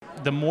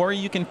the more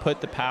you can put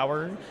the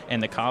power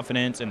and the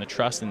confidence and the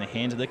trust in the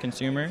hands of the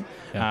consumer,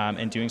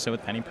 and doing so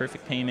with penny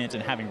perfect payments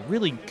and having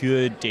really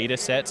good data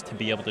sets to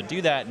be able to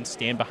do that and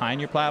stand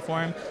behind your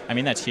platform, I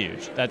mean, that's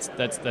huge.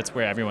 That's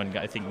where everyone,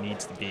 I think,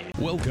 needs to be.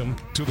 Welcome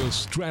to the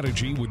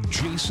Strategy with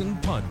Jason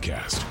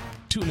podcast.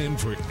 Tune in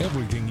for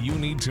everything you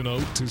need to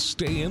know to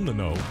stay in the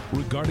know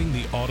regarding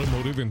the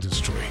automotive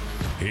industry.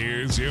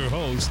 Here's your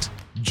host,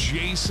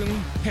 Jason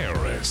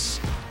Harris.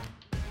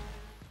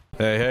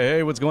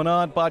 Hey, what's going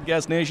on,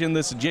 Podcast Nation?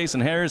 This is Jason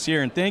Harris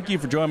here, and thank you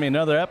for joining me in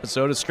another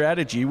episode of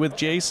Strategy with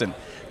Jason.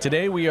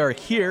 Today we are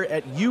here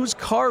at Used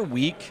Car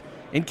Week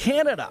in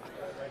Canada.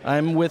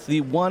 I'm with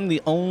the one,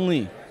 the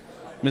only,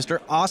 Mr.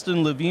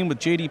 Austin Levine with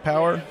JD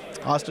Power.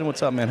 Austin,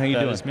 what's up, man? How you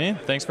doing? That is me.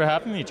 Thanks for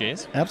having me,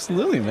 Jace.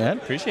 Absolutely, man.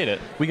 Appreciate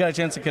it. We got a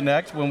chance to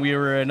connect when we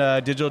were in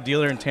a digital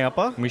dealer in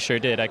Tampa. We sure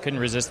did. I couldn't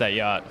resist that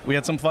yacht. We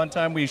had some fun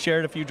time. We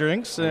shared a few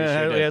drinks. We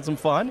had some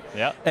fun.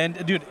 Yeah.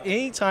 And, dude,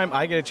 anytime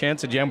I get a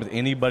chance to jam with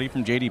anybody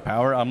from JD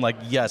Power, I'm like,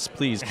 yes,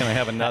 please, can I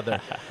have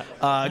another?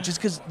 Just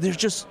because there's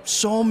just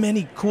so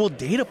many cool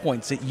data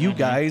points that you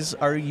guys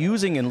are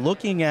using and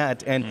looking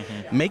at and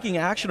making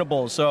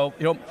actionable. So,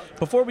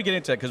 before we get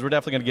into it, because we're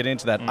definitely going to get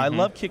into that, I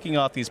love kicking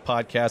off these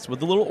podcasts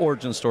with a little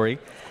origin story.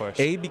 Of course.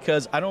 A,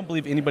 because I don't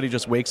believe anybody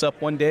just wakes up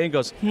one day and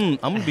goes, I'm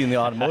going to be in the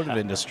automotive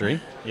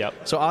industry.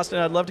 Yep. So, Austin,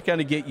 I'd love to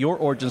kind of get your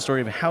origin story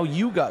of how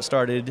you got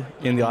started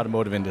in the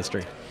automotive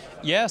industry.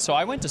 Yeah, so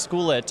I went to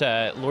school at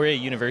Laurier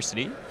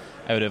University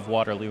out of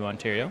Waterloo,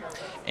 Ontario.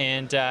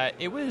 And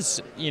it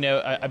was,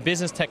 a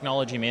business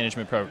technology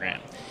management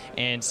program.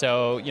 And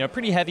so,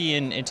 pretty heavy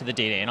into the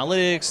data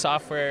analytics,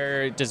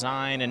 software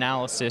design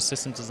analysis,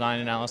 systems design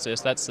analysis,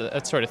 that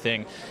sort of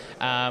thing.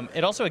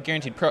 It also had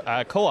guaranteed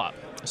co-op.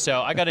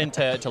 So I got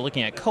into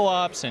looking at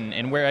co-ops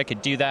and where I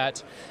could do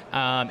that,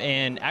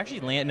 and actually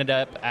landed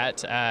up at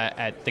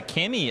the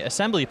CAMI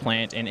assembly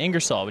plant in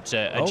Ingersoll, which is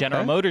a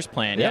General Motors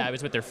plant. Yeah, I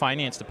was with their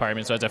finance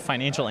department, so I was a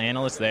financial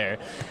analyst there,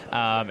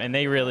 and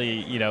they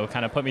really,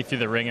 kind of put me through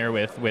the ringer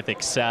with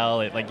Excel.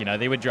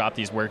 They would drop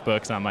these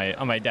workbooks on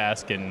my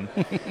desk, and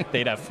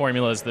they'd have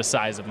formulas the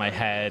size of my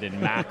head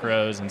and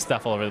macros and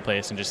stuff all over the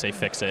place, and just say,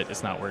 "Fix it,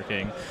 it's not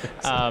working."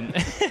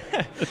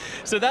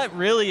 So that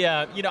really,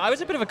 I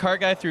was a bit of a car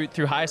guy through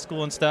high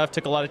school and stuff,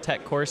 took a lot of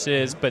tech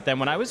courses, but then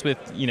when I was with,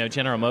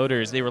 General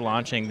Motors, they were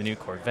launching the new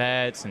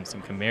Corvettes and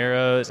some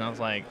Camaros, and I was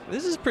like,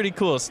 this is pretty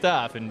cool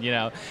stuff. And,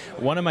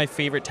 one of my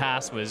favorite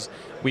tasks was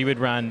we would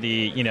run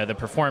the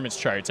performance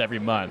charts every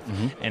month.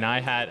 And I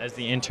had, as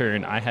the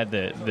intern, I had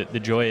the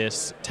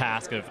joyous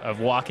task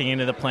of walking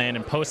into the plant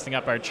and posting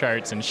up our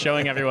charts and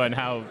showing everyone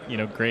how,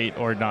 great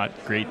or not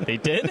great they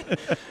did.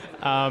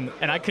 And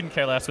I couldn't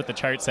care less what the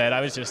chart said.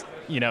 I was just,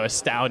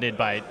 astounded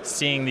by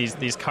seeing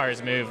these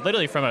cars move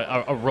literally from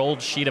a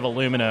rolled sheet of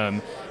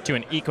aluminum to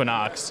an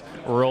Equinox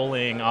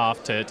rolling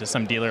off to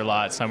some dealer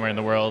lot somewhere in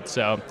the world.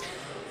 So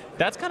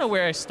that's kind of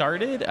where I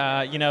started.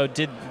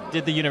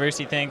 Did the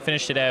university thing,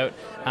 finished it out,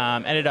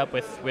 ended up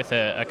with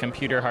a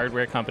computer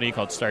hardware company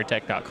called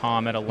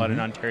StarTech.com out of London,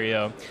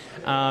 Ontario,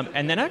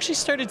 and then actually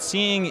started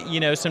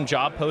seeing some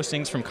job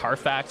postings from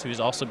Carfax, who's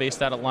also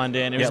based out of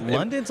London.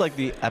 London's like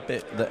the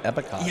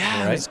Epicot.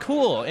 Yeah, right? It was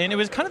cool, and it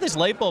was kind of this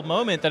light bulb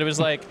moment that it was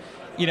like,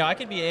 I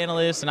can be an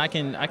analyst and I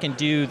can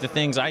do the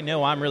things I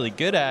know I'm really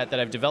good at that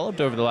I've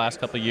developed over the last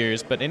couple of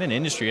years, but in an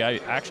industry I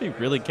actually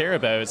really care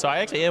about. So I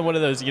actually am one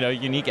of those,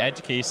 unique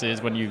edge cases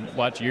when you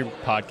watch your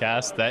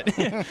podcast that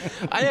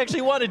I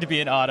actually wanted to be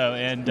in auto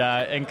and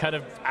kind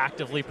of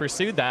actively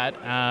pursued that.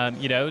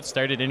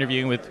 Started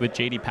interviewing with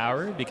JD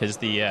Power because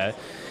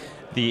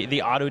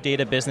the auto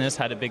data business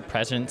had a big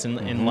presence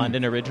in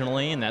London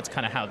originally, and that's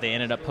kind of how they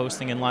ended up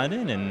posting in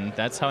London, and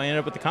that's how I ended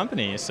up with the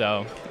company.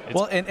 So,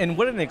 and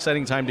what an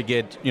exciting time to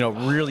get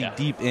really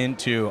deep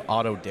into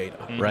auto data,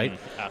 right?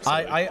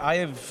 Absolutely. I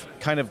have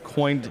kind of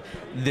coined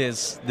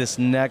this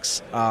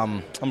next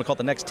I'm gonna call it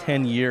the next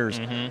 10 years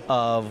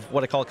of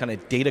what I call kind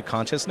of data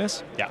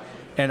consciousness. Yeah,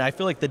 and I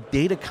feel like the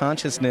data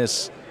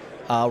consciousness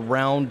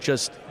around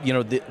just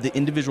the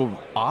individual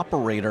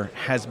operator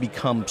has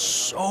become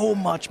so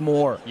much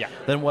more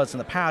than it was in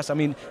the past. I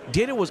mean,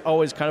 data was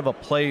always kind of a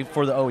play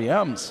for the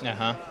OEMs,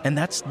 and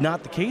that's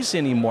not the case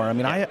anymore. I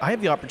mean, I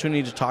have the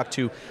opportunity to talk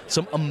to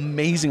some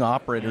amazing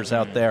operators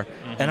out there,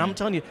 and I'm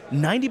telling you,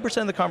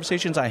 90% of the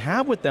conversations I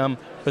have with them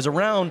is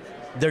around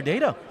their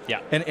data,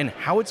 and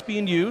how it's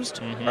being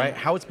used, right?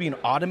 How it's being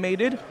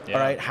automated, all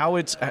right? How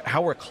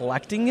we're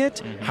collecting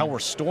it, how we're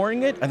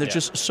storing it, and there's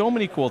just so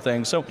many cool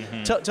things. So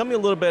tell me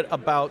a little bit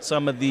about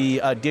some of the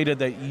data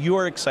that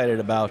you're excited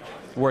about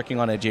working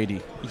on at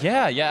JD.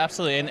 Yeah,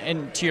 absolutely.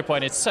 And to your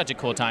point, it's such a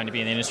cool time to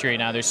be in the industry right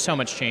now. There's so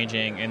much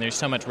changing, and there's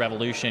so much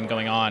revolution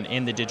going on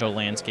in the digital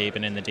landscape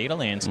and in the data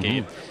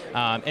landscape.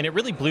 And it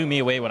really blew me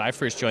away when I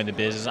first joined the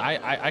business.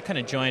 I kind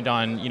of joined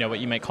on what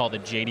you might call the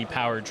JD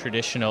Power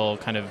traditional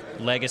kind of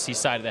legacy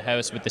side of the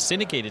house with the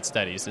syndicated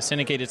studies. The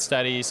syndicated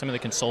studies, some of the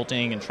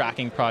consulting and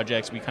tracking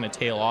projects, we kind of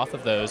tail off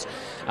of those.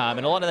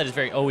 And a lot of that is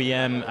very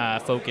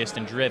OEM focused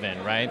and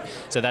driven, right?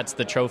 So that's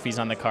the trophies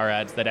on the car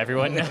ads that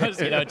everyone knows.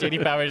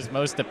 JD Power is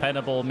most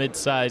dependable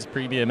mid-size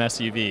premium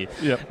SUV.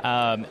 Yep.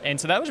 And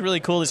so that was really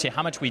cool to see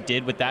how much we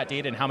did with that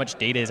data and how much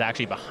data is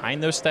actually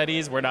behind those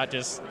studies.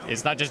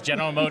 It's not just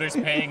General Motors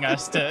paying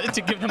us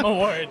to give them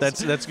awards.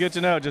 That's good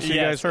to know, just so you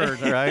guys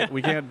heard, all right?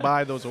 We can't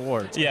buy those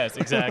awards. Yes,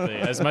 exactly.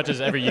 As much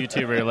as every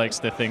YouTuber likes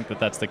to think that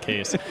that's the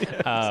case,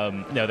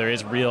 no, there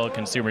is real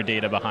consumer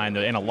data behind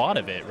it, and a lot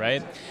of it,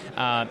 right?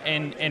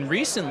 And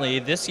recently,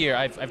 this year,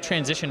 I've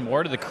transitioned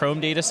more to the Chrome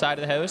data side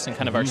of the house and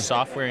kind of our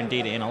software and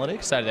data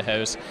analytics side of the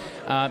house.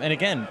 And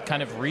again,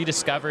 kind of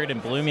rediscovered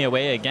and blew me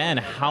away again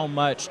how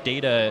much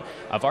data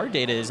of our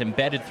data is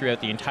embedded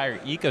throughout the entire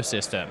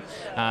ecosystem.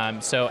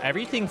 So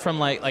everything from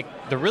like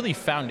the really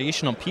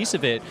foundational piece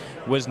of it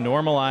was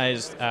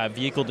normalized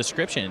vehicle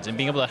descriptions and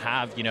being able to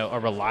have, a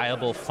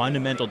reliable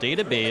fundamental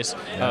database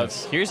of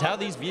here's how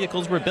these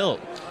vehicles were built,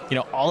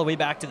 all the way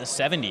back to the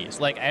 70s.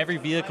 Like every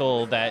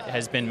vehicle that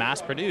has been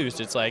mass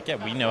produced, it's like,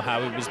 yeah, we know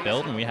how it was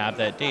built and we have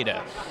that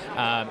data.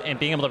 And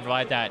being able to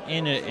provide that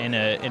in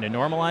a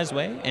normalized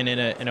way and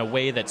in a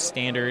way that's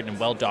standard and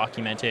well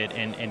documented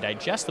and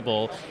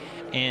digestible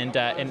and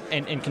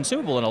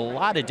consumable in a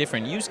lot of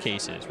different use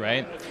cases,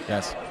 right?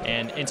 Yes.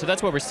 And so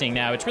that's what we're seeing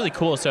now. It's really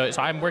cool. So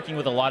I'm working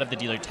with a lot of the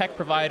dealer tech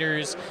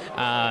providers,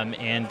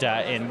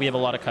 and we have a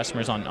lot of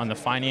customers on the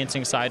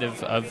financing side of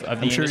the industry.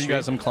 I'm sure you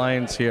got some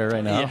clients here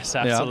right now. Yes,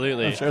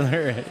 absolutely. Yeah, I'm sure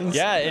there is.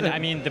 Yeah, and I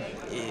mean,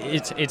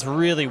 it's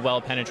really well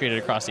penetrated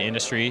across the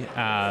industry,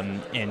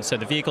 and so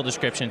the vehicle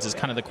descriptions is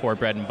kind of the core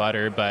bread and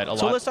butter.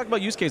 So let's talk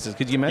about use cases,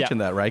 because you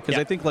mentioned that, right? Because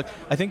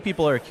I think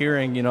people are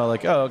hearing, oh,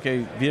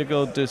 okay,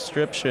 vehicle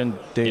description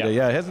data.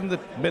 Yeah, hasn't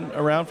it been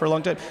around for a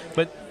long time?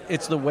 But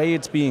it's the way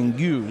it's being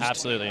used.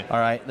 Absolutely. All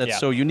right, that's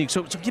so unique.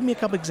 So give me a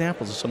couple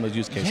examples of some of those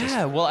use cases.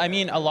 Yeah, well, I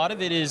mean, a lot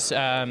of it is,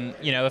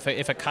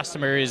 if a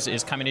customer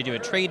is coming to do a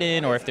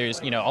trade-in, or if there's,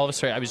 all of a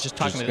sudden, I was just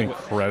talking with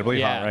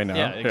incredibly hot right now.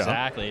 Yeah,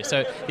 exactly.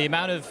 So the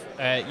amount of,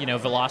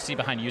 velocity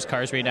behind used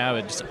cars right now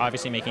is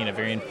obviously making it a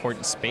very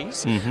important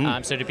space.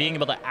 Mm-hmm. So to being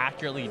able to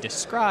accurately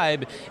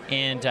describe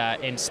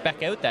and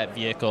spec out that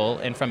vehicle,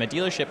 and from a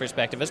dealership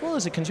perspective as well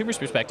as a consumer's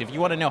perspective, you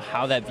want to know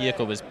how that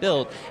vehicle was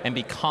built and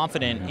be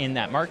confident in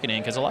that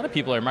marketing, because a lot of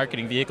people are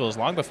marketing vehicles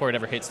long before it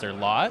ever hits their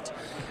lot,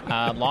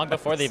 long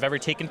before they've ever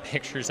taken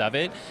pictures of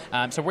it.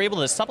 So we're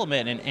able to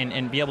supplement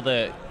and be able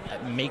to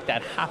make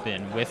that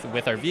happen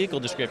with our vehicle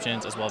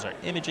descriptions, as well as our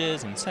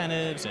images,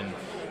 incentives, and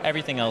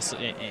everything else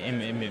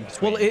in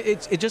between. Well,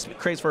 it just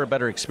creates for a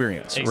better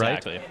experience,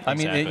 exactly.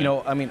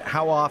 Right? I mean,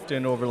 how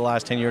often over the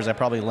last 10 years I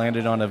probably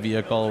landed on a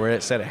vehicle where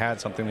it said it had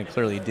something that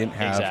clearly didn't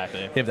have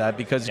that,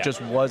 because it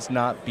just was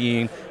not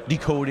being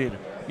decoded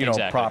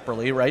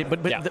properly, right?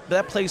 But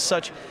that plays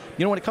such,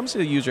 when it comes to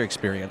the user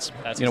experience,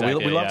 we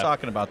love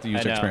talking about the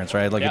user experience,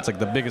 right? Like it's like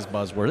the biggest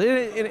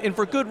buzzword, and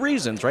for good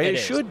reasons, right? It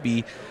should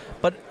be,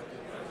 but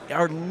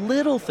are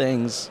little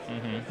things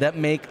that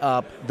make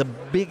up the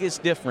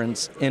biggest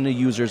difference in a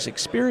user's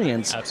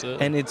experience.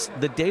 Absolutely. And it's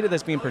the data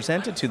that's being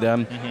presented to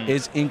them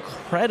is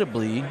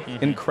incredibly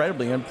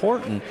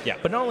important. Yeah.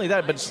 But not only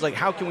that, but it's like,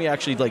 how can we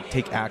actually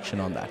take action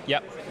on that?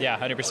 Yep. Yeah,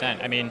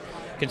 100%. I mean,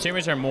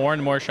 consumers are more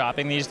and more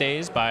shopping these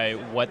days by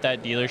what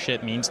that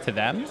dealership means to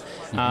them,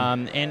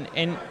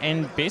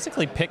 and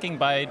basically picking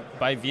by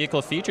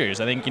vehicle features.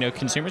 I think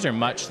consumers are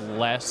much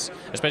less,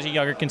 especially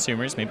younger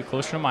consumers, maybe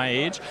closer to my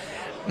age,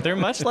 they're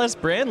much less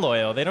brand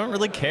loyal. They don't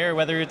really care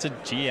whether it's a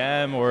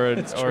GM or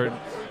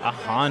a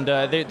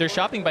Honda. They're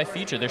shopping by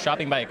feature. They're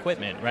shopping by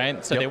equipment,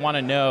 right? So they want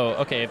to know,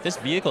 okay, if this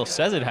vehicle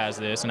says it has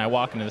this and I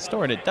walk into the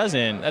store and it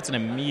doesn't, that's an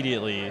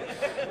immediately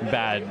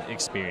bad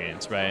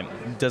experience, right?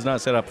 Does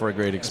not set up for a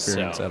great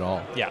experience at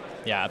all. Yeah,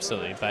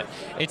 absolutely. But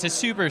it's a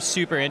super,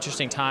 super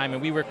interesting time,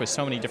 and we work with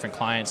so many different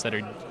clients that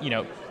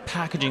are,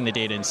 packaging the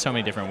data in so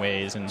many different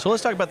ways. And so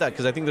let's talk about that,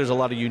 because I think there's a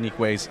lot of unique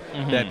ways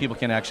that people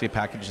can actually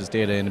package this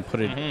data in and put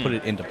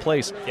it into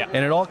place. Yeah.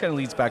 And it all kind of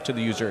leads back to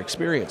the user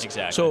experience.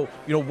 Exactly. So,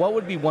 what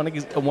would be one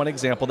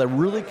example that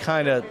really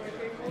kind of,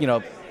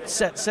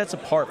 sets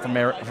apart from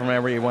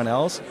everyone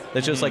else?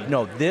 That's just like,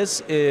 no, this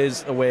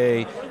is a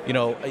way,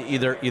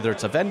 either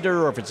it's a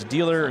vendor or if it's a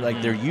dealer,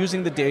 like they're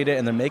using the data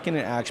and they're making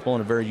it actionable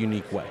in a very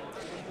unique way.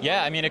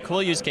 Yeah, I mean, a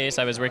cool use case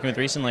I was working with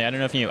recently, I don't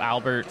know if you knew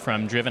Albert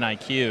from Driven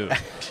IQ.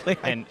 Actually,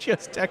 I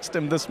just texted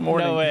him this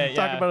morning. No way,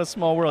 Talk about a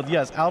small world.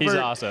 Yes, Albert. He's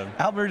awesome.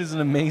 Albert is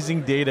an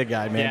amazing data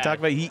guy, man. Yeah. Talk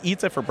about, he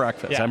eats it for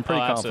breakfast. I'm pretty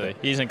confident.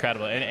 Absolutely. He's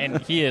incredible.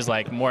 And he is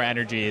like more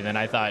energy than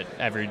I thought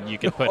ever you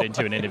could put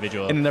into an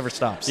individual. And it never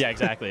stops. Yeah,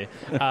 exactly.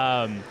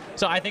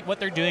 So I think what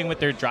they're doing with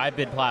their drive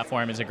bid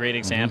platform is a great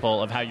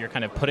example of how you're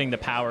kind of putting the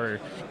power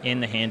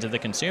in the hands of the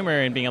consumer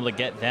and being able to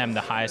get them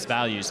the highest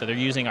value. So they're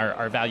using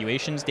our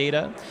valuations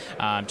data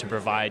to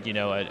provide,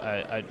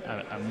 a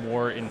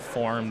more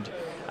informed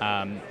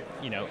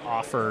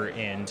offer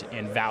and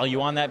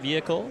value on that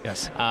vehicle.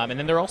 Yes. And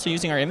then they're also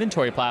using our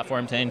inventory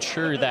platform to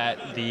ensure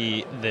that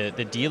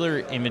the dealer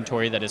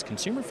inventory that is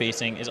consumer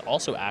facing is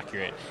also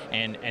accurate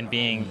and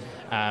being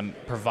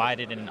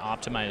provided in an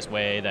optimized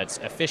way that's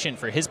efficient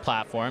for his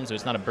platform, so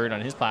it's not a burden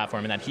on his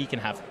platform, and that he can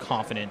have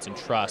confidence and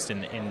trust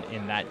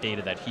in that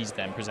data that he's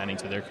then presenting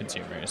to their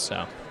consumers.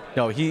 So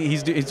No,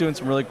 he's doing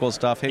some really cool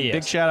stuff. Hey,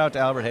 big shout out to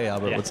Albert. Hey,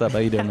 Albert, what's up? How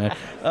you doing, man?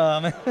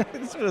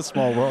 It's been a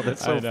small world.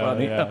 It's so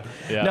funny. Yeah.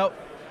 Now,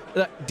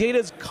 data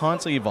is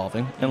constantly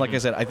evolving, and like I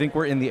said, I think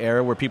we're in the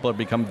era where people have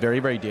become very,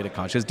 very data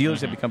conscious.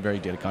 Dealers have become very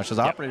data conscious.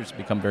 Operators have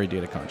become very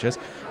data conscious.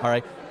 All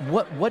right,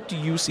 what do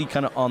you see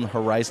kind of on the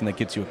horizon that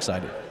gets you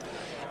excited?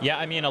 Yeah,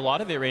 I mean, a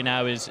lot of it right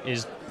now is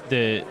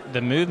the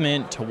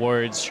movement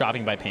towards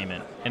shopping by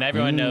payment, and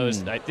everyone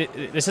knows that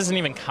this isn't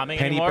even coming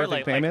Penny anymore.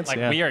 perfect payments? Like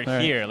Yeah. we are All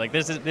right. here. Like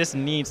this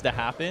needs to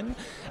happen,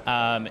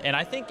 and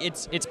I think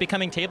it's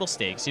becoming table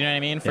stakes. You know what I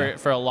mean?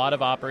 For a lot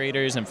of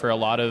operators and for a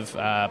lot of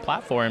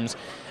platforms.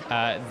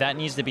 That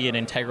needs to be an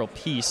integral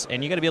piece,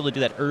 and you got to be able to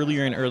do that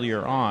earlier and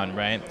earlier on,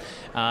 right?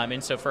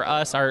 And so for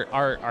us,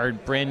 our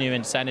brand new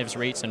incentives,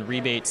 rates, and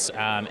rebates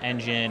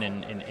engine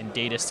and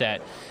data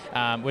set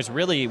was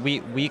really,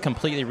 we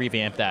completely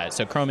revamped that.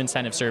 So Chrome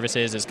Incentive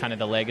Services is kind of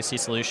the legacy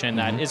solution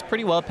that is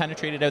pretty well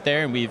penetrated out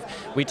there, and we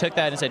took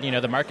that and said,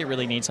 the market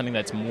really needs something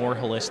that's more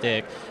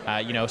holistic,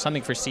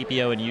 something for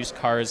CPO and used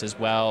cars as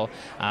well,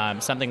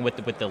 something with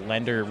the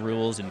lender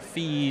rules and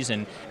fees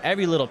and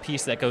every little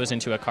piece that goes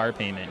into a car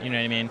payment. You know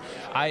what I mean?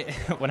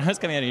 When I was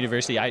coming out of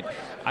university, I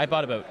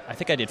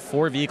think I did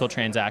 4 vehicle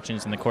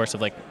transactions in the course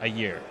of like a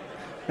year.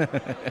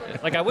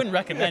 Like, I wouldn't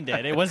recommend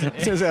it. It wasn't.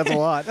 That's a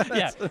lot.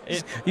 Yeah,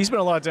 you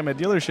spent a lot of time at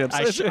dealerships.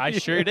 I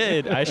sure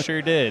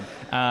did.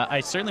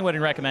 I certainly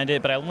wouldn't recommend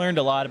it, but I learned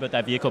a lot about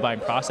that vehicle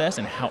buying process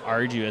and how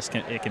arduous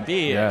it can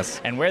be.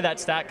 Yes. And where that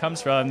stat comes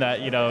from,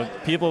 that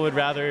people would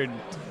rather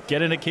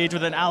get in a cage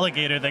with an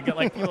alligator than get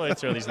people to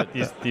throw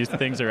these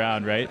things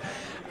around, right?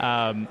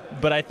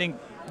 But I think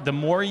the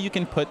more you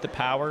can put the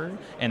power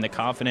and the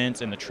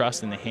confidence and the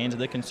trust in the hands of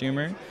the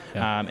consumer,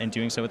 and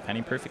doing so with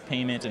penny perfect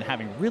payments and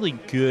having really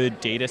good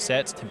data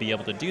sets to be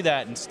able to do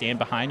that and stand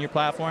behind your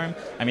platform,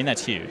 I mean,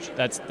 that's huge.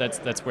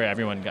 That's where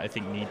everyone, I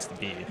think, needs to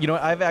be.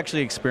 I've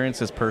actually experienced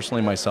this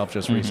personally myself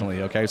just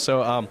recently. Okay,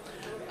 so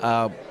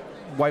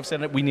wife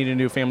said that we need a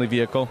new family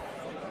vehicle.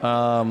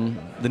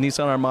 The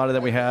Nissan Armada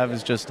that we have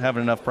is just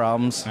having enough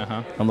problems.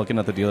 I'm looking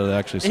at the dealer that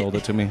actually sold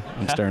it to me.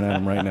 I'm staring at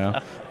him right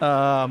now.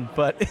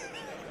 But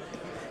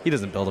he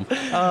doesn't build them.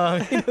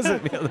 He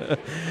doesn't build them.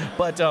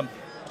 But so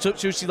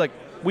she's like,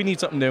 we need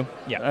something new.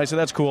 Yeah. And I said,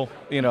 that's cool,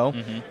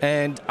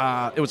 And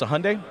it was a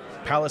Hyundai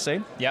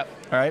Palisade. Yep.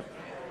 All right.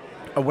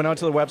 I went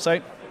onto the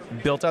website,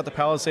 built out the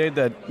Palisade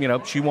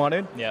that she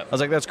wanted. Yep. I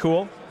was like, that's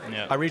cool.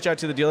 Yep. I reached out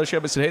to the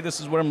dealership. I said, hey, this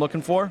is what I'm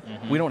looking for.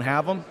 We don't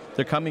have them.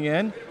 They're coming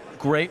in.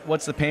 Great.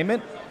 What's the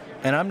payment?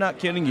 And I'm not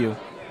kidding you.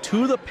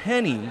 To the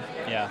penny,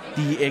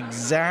 the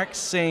exact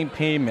same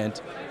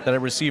payment that I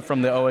received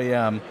from the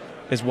OEM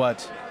is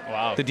what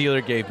the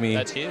dealer gave me.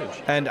 That's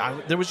huge. And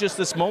there was just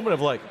this moment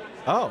of like,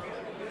 oh,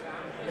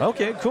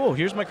 okay, cool.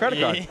 Here's my credit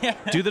card. Yeah.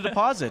 Do the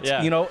deposit.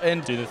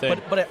 And do the thing.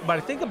 But I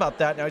think about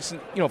that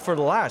now. For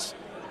the last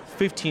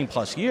 15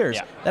 plus years,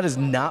 that has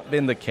not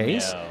been the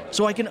case. No.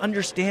 So I can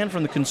understand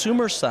from the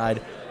consumer side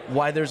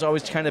why there's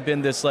always kind of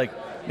been this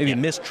maybe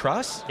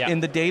mistrust in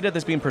the data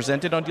that's being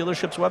presented on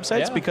dealerships'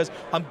 websites, because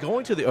I'm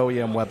going to the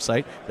OEM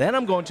website, then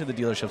I'm going to the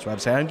dealership's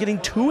website, I'm getting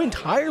 2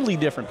 entirely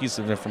different pieces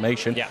of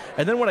information,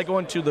 and then when I go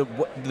into the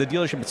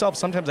dealership itself,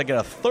 sometimes I get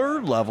a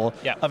third level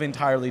of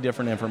entirely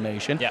different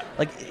information.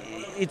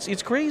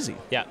 It's crazy.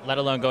 Yeah, let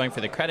alone going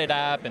for the credit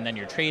app and then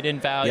your trade-in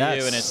value,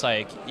 and it's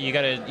like you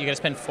gotta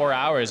spend 4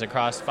 hours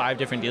across 5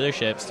 different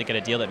dealerships to get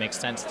a deal that makes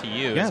sense to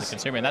you as a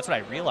consumer. And that's what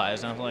I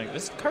realized. And I was like,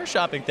 this car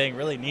shopping thing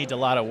really needs a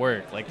lot of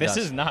work. Like, this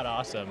is not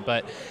awesome,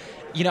 but.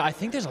 I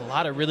think there's a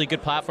lot of really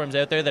good platforms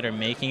out there that are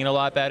making it a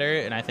lot better,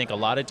 and I think a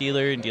lot of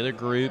dealer and dealer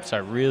groups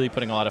are really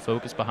putting a lot of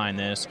focus behind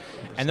this.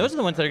 And those are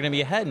the ones that are going to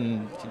be ahead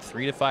in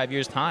 3 to 5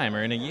 years' time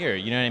or in a year.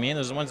 You know what I mean?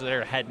 Those are the ones that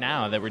are ahead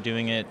now that were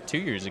doing it 2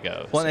 years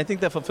ago. Well, and I think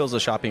that fulfills the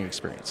shopping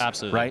experience.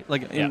 Absolutely. Right?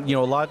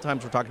 A lot of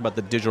times we're talking about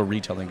the digital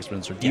retailing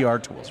experience or DR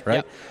tools,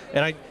 right?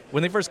 And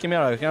when they first came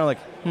out, I was kind of like,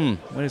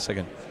 wait a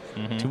second.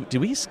 Do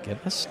we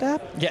skip a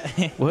step? Yeah.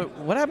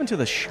 What happened to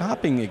the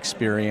shopping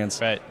experience?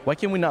 Right. Why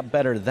can't we not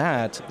better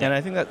that? And I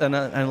think that, and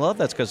I love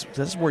that because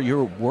this is where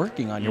you're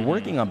working on. You're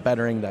working on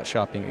bettering that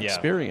shopping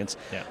experience.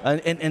 Yeah.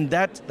 And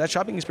that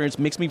shopping experience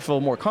makes me feel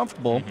more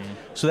comfortable,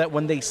 so that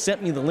when they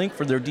sent me the link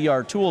for their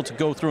DR tool to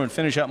go through and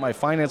finish out my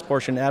finance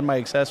portion, add my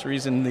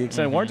accessories and the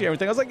extended warranty and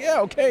everything, I was like,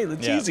 okay,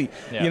 that's easy.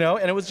 Yeah.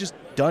 And it was just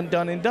done,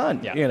 and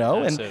done. Yeah,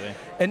 Absolutely.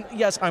 And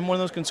yes, I'm one of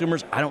those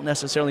consumers. I don't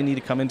necessarily need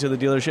to come into the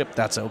dealership.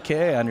 That's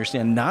okay. I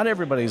understand not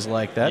everybody's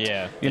like that.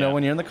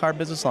 When you're in the car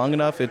business long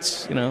enough,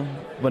 it's,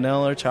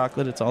 vanilla or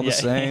chocolate. It's all the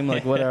same,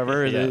 like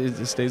whatever.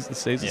 It stays the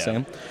same.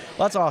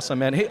 Well, that's awesome,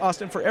 man. Hey,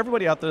 Austin, for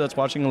everybody out there that's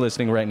watching and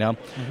listening right now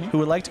who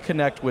would like to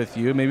connect with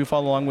you, maybe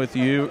follow along with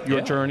you,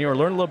 your journey, or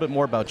learn a little bit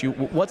more about you,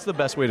 what's the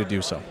best way to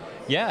do so?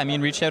 Yeah, I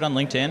mean, reach out on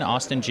LinkedIn,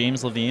 Austin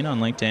James Levine on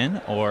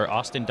LinkedIn, or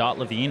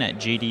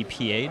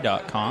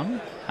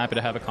austin.levine@jdpa.com. Happy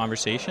to have a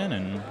conversation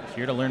and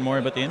here to learn more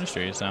about the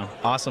industry. So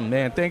awesome,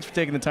 man. Thanks for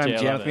taking the time to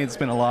chat with me. It's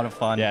been a lot of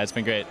fun. Yeah, it's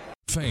been great.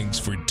 Thanks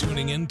for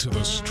tuning in to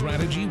the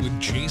Strategy with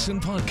Jason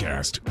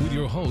podcast with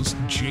your host,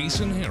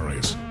 Jason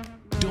Harris.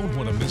 Don't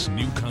want to miss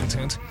new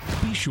content?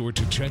 Be sure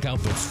to check out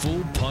the full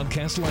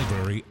podcast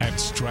library at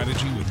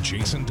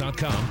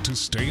strategywithjason.com to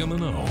stay in the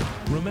know.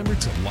 Remember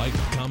to like,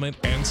 comment,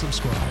 and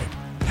subscribe.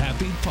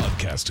 Happy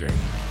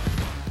podcasting.